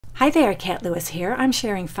Hi there, Kat Lewis here. I'm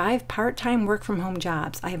sharing 5 part-time work-from-home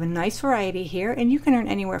jobs. I have a nice variety here, and you can earn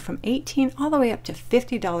anywhere from $18 all the way up to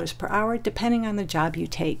 $50 per hour depending on the job you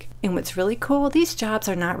take. And what's really cool, these jobs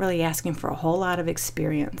are not really asking for a whole lot of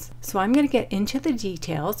experience. So I'm going to get into the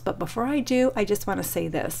details, but before I do, I just want to say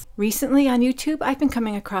this. Recently on YouTube, I've been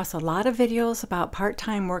coming across a lot of videos about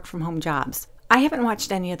part-time work-from-home jobs. I haven't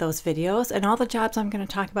watched any of those videos, and all the jobs I'm going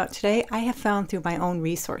to talk about today I have found through my own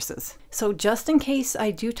resources. So just in case I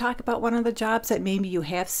do talk about one of the jobs that maybe you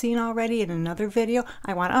have seen already in another video,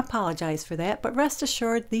 I want to apologize for that, but rest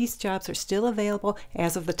assured these jobs are still available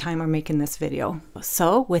as of the time we're making this video.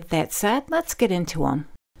 So with that said, let's get into them.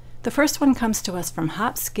 The first one comes to us from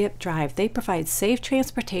Hop Skip Drive. They provide safe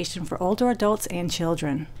transportation for older adults and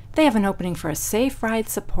children. They have an opening for a Safe Ride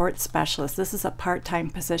Support Specialist. This is a part-time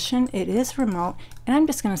position. It is remote, and I'm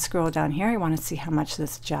just going to scroll down here. I want to see how much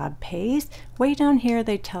this job pays. Way down here,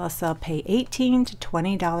 they tell us they'll pay $18 to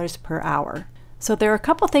 $20 per hour. So there are a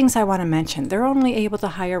couple things I want to mention. They're only able to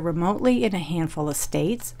hire remotely in a handful of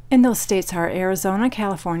states. And those states are Arizona,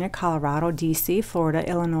 California, Colorado, DC, Florida,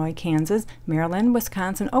 Illinois, Kansas, Maryland,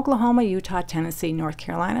 Wisconsin, Oklahoma, Utah, Tennessee, North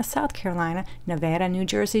Carolina, South Carolina, Nevada, New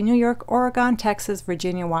Jersey, New York, Oregon, Texas,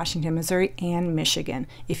 Virginia, Washington, Missouri, and Michigan.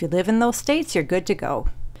 If you live in those states, you're good to go.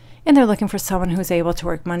 And they're looking for someone who's able to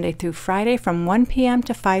work Monday through Friday from 1 p.m.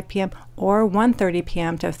 to 5 p.m. or 1:30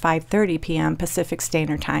 p.m. to 5:30 p.m. Pacific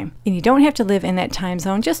Standard Time. And you don't have to live in that time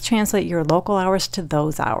zone, just translate your local hours to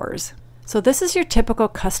those hours. So this is your typical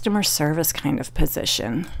customer service kind of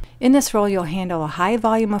position. In this role, you'll handle a high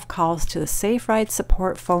volume of calls to the Safe Ride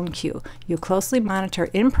Support phone queue. You'll closely monitor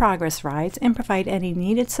in-progress rides and provide any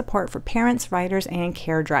needed support for parents, riders, and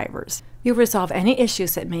care drivers. You'll resolve any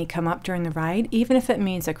issues that may come up during the ride, even if it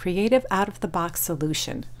means a creative, out-of-the-box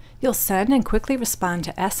solution. You'll send and quickly respond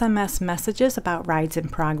to SMS messages about rides in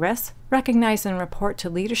progress, recognize and report to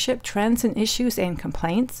leadership trends and issues and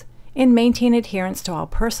complaints, and maintain adherence to all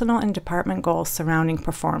personal and department goals surrounding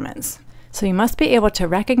performance. So you must be able to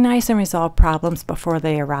recognize and resolve problems before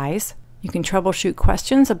they arise. You can troubleshoot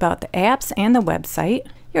questions about the apps and the website.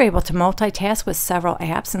 You're able to multitask with several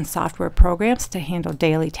apps and software programs to handle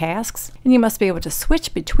daily tasks, and you must be able to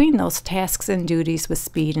switch between those tasks and duties with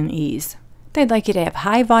speed and ease. They'd like you to have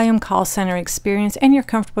high volume call center experience, and you're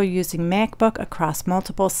comfortable using MacBook across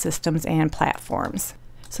multiple systems and platforms.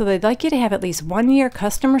 So they'd like you to have at least 1 year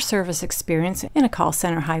customer service experience in a call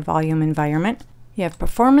center high volume environment. You have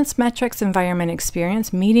performance metrics environment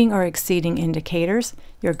experience, meeting or exceeding indicators.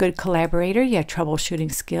 You're a good collaborator, you have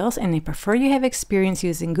troubleshooting skills, and they prefer you have experience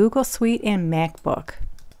using Google Suite and MacBook.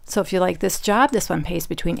 So if you like this job, this one pays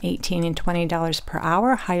between $18 and $20 per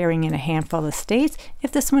hour, hiring in a handful of states.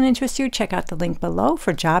 If this one interests you, check out the link below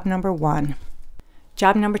for job number 1.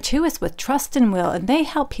 Job number 2 is with Trust and Will, and they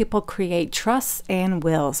help people create trusts and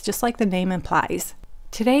wills, just like the name implies.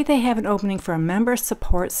 Today they have an opening for a member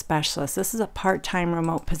support specialist. This is a part-time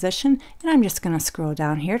remote position, and I'm just going to scroll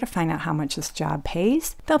down here to find out how much this job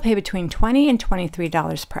pays. They'll pay between $20 and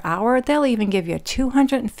 $23 per hour. They'll even give you a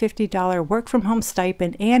 $250 work-from-home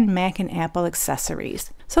stipend and Mac and Apple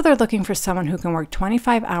accessories. So they're looking for someone who can work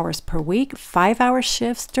 25 hours per week, 5-hour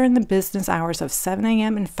shifts during the business hours of 7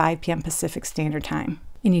 a.m. and 5 p.m. Pacific Standard Time.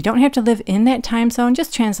 And you don't have to live in that time zone,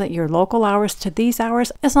 just translate your local hours to these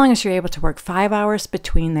hours as long as you're able to work 5 hours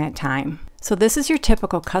between that time. So this is your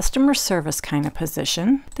typical customer service kind of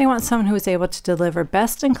position. They want someone who is able to deliver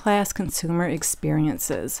best-in-class consumer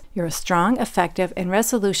experiences. You're a strong, effective, and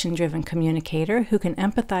resolution-driven communicator who can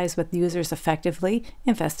empathize with users effectively,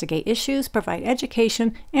 investigate issues, provide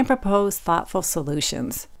education, and propose thoughtful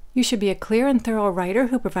solutions. You should be a clear and thorough writer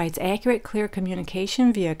who provides accurate, clear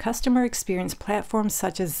communication via customer experience platforms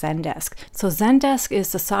such as Zendesk. So Zendesk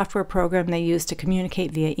is the software program they use to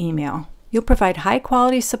communicate via email. You'll provide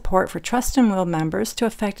high-quality support for Trust and Will members to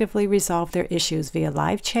effectively resolve their issues via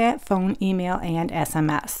live chat, phone, email, and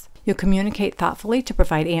SMS. You'll communicate thoughtfully to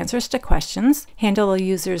provide answers to questions, handle a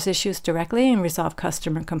user's issues directly and resolve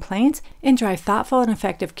customer complaints, and drive thoughtful and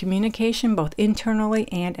effective communication both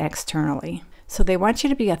internally and externally. So they want you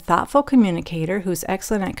to be a thoughtful communicator who's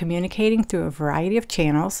excellent at communicating through a variety of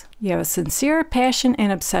channels. You have a sincere passion and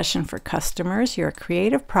obsession for customers. You're a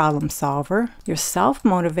creative problem solver. You're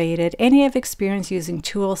self-motivated, and you have experience using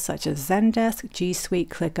tools such as Zendesk, G Suite,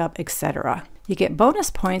 ClickUp, etc. You get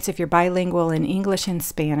bonus points if you're bilingual in English and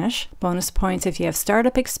Spanish, bonus points if you have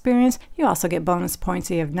startup experience. You also get bonus points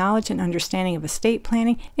if you have knowledge and understanding of estate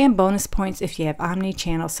planning, and bonus points if you have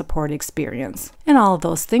omni-channel support experience. And all of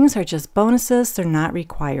those things are just bonuses, they're not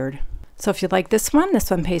required. So if you like this one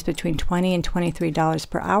pays between $20 and $23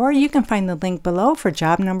 per hour. You can find the link below for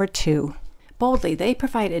job number 2. Boldly, they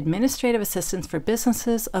provide administrative assistance for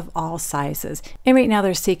businesses of all sizes. And right now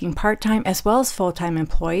they're seeking part-time as well as full-time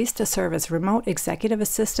employees to serve as remote executive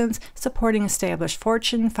assistants, supporting established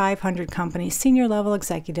Fortune 500 companies, senior level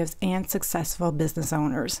executives, and successful business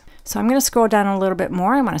owners. So I'm going to scroll down a little bit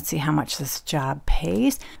more. I want to see how much this job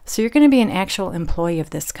pays. So you're going to be an actual employee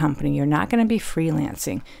of this company. You're not going to be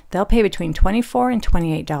freelancing. They'll pay between $24 and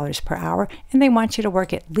 $28 per hour, and they want you to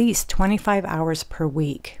work at least 25 hours per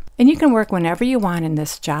week. And you can work whenever you want in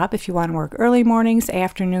this job if you want to work early mornings,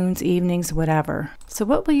 afternoons, evenings, whatever. So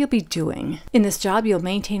what will you be doing? In this job, you'll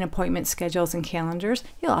maintain appointment schedules and calendars.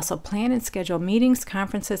 You'll also plan and schedule meetings,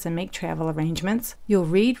 conferences, and make travel arrangements. You'll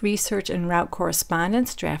read, research, and route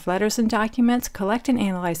correspondence, draft letters and documents, collect and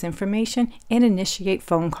analyze information, and initiate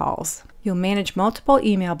phone calls. You'll manage multiple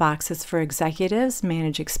email boxes for executives,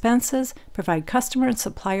 manage expenses, provide customer and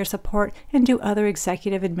supplier support, and do other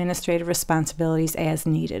executive administrative responsibilities as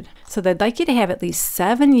needed. So they'd like you to have at least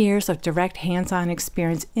 7 years of direct hands-on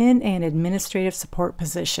experience in an administrative support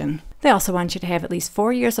position. They also want you to have at least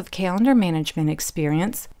 4 years of calendar management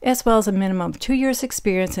experience, as well as a minimum of 2 years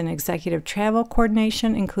experience in executive travel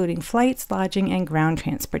coordination, including flights, lodging, and ground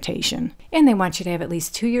transportation. And they want you to have at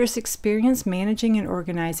least 2 years experience managing and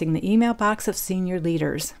organizing the email box of senior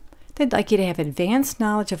leaders. They'd like you to have advanced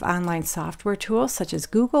knowledge of online software tools such as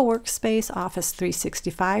Google Workspace, Office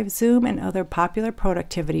 365, Zoom, and other popular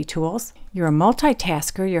productivity tools. You're a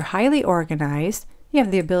multitasker, you're highly organized, you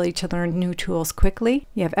have the ability to learn new tools quickly,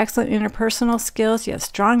 you have excellent interpersonal skills, you have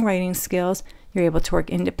strong writing skills, you're able to work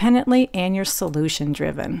independently, and you're solution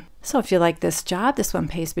driven. So if you like this job, this one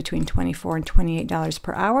pays between $24 and $28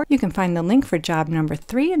 per hour. You can find the link for job number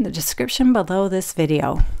 3 in the description below this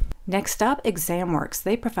video. Next up, ExamWorks.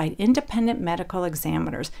 They provide independent medical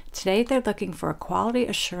examiners. Today, they're looking for a quality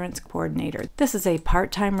assurance coordinator. This is a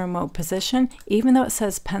part-time remote position. Even though it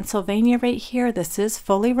says Pennsylvania right here, this is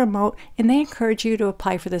fully remote, and they encourage you to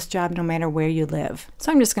apply for this job no matter where you live.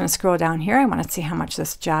 So I'm just going to scroll down here. I want to see how much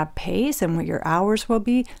this job pays and what your hours will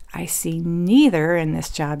be. I see neither in this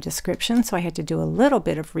job description, so I had to do a little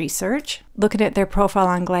bit of research. Looking at their profile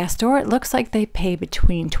on Glassdoor, it looks like they pay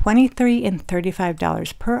between $23 and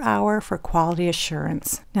 $35 per hour for quality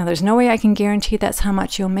assurance. Now, there's no way I can guarantee that's how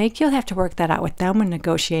much you'll make. You'll have to work that out with them when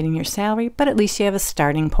negotiating your salary, but at least you have a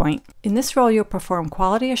starting point. In this role, you'll perform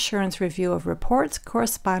quality assurance review of reports,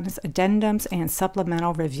 correspondence, addendums, and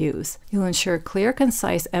supplemental reviews. You'll ensure clear,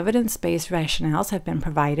 concise, evidence-based rationales have been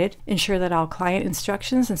provided, ensure that all client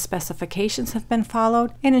instructions and specifications have been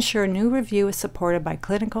followed, and ensure new review is supported by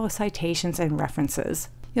clinical citations and references.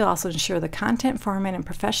 You'll also ensure the content, format, and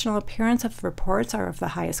professional appearance of reports are of the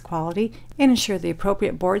highest quality, and ensure the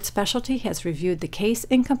appropriate board specialty has reviewed the case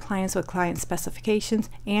in compliance with client specifications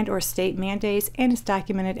and/or state mandates and is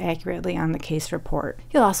documented accurately on the case report.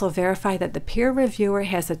 You'll also verify that the peer reviewer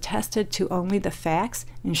has attested to only the facts,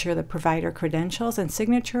 ensure the provider credentials and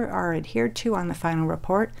signature are adhered to on the final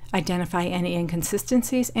report, identify any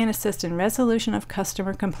inconsistencies, and assist in resolution of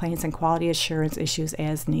customer complaints and quality assurance issues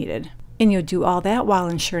as needed. And you'll do all that while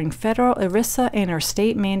ensuring federal, ERISA, and/or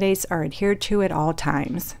state mandates are adhered to at all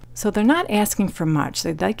times. So they're not asking for much.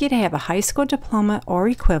 They'd like you to have a high school diploma or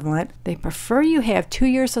equivalent. They prefer you have 2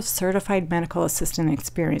 years of certified medical assistant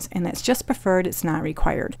experience, and that's just preferred, it's not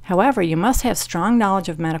required. However, you must have strong knowledge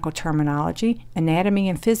of medical terminology, anatomy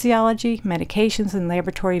and physiology, medications, and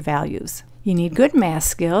laboratory values. You need good math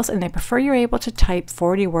skills, and they prefer you're able to type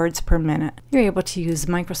 40 words per minute. You're able to use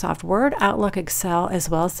Microsoft Word, Outlook, Excel, as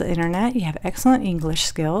well as the internet. You have excellent English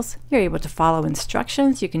skills. You're able to follow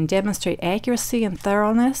instructions. You can demonstrate accuracy and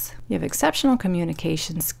thoroughness. You have exceptional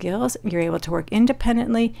communication skills. You're able to work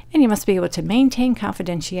independently, and you must be able to maintain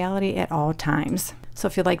confidentiality at all times. So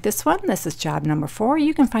if you like this one, this is job number 4.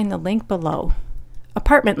 You can find the link below.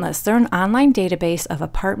 Apartment List. They're an online database of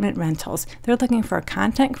apartment rentals. They're looking for a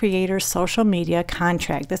content creator social media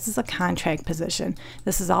contract. This is a contract position.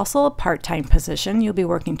 This is also a part-time position. You'll be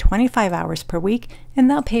working 25 hours per week, and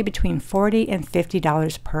they'll pay between $40 and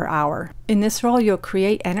 $50 per hour. In this role, you'll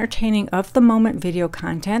create entertaining of-the-moment video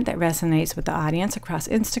content that resonates with the audience across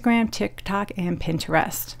Instagram, TikTok, and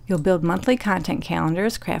Pinterest. You'll build monthly content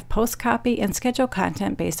calendars, craft post copy, and schedule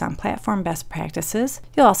content based on platform best practices.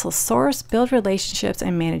 You'll also source, build relationships,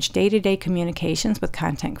 and manage day-to-day communications with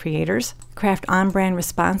content creators. Craft on-brand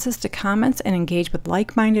responses to comments and engage with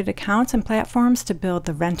like-minded accounts and platforms to build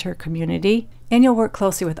the renter community. And you'll work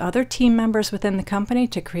closely with other team members within the company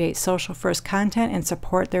to create social-first content and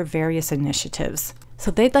support their various initiatives. So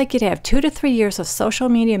they'd like you to have 2 to 3 years of social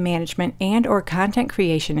media management and or content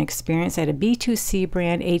creation experience at a B2C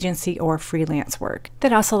brand agency or freelance work.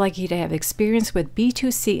 They'd also like you to have experience with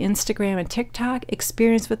B2C Instagram and TikTok.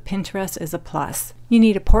 Experience with Pinterest is a plus. You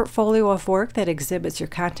need a portfolio of work that exhibits your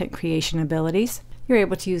content creation abilities. You're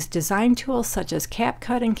able to use design tools such as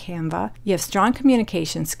CapCut and Canva. You have strong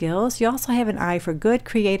communication skills. You also have an eye for good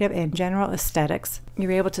creative and general aesthetics.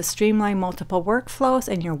 You're able to streamline multiple workflows,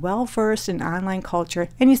 and you're well versed in online culture,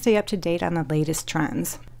 and you stay up to date on the latest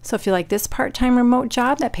trends. So if you like this part-time remote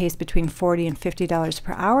job that pays between $40 and $50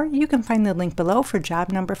 per hour, you can find the link below for job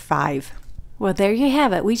number 5. Well, there you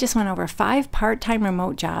have it. We just went over 5 part-time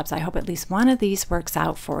remote jobs. I hope at least one of these works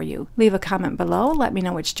out for you. Leave a comment below. Let me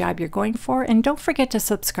know which job you're going for. And don't forget to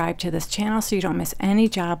subscribe to this channel so you don't miss any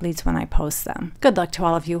job leads when I post them. Good luck to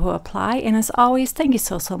all of you who apply. And as always, thank you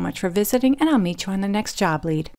so much for visiting, and I'll meet you on the next job lead.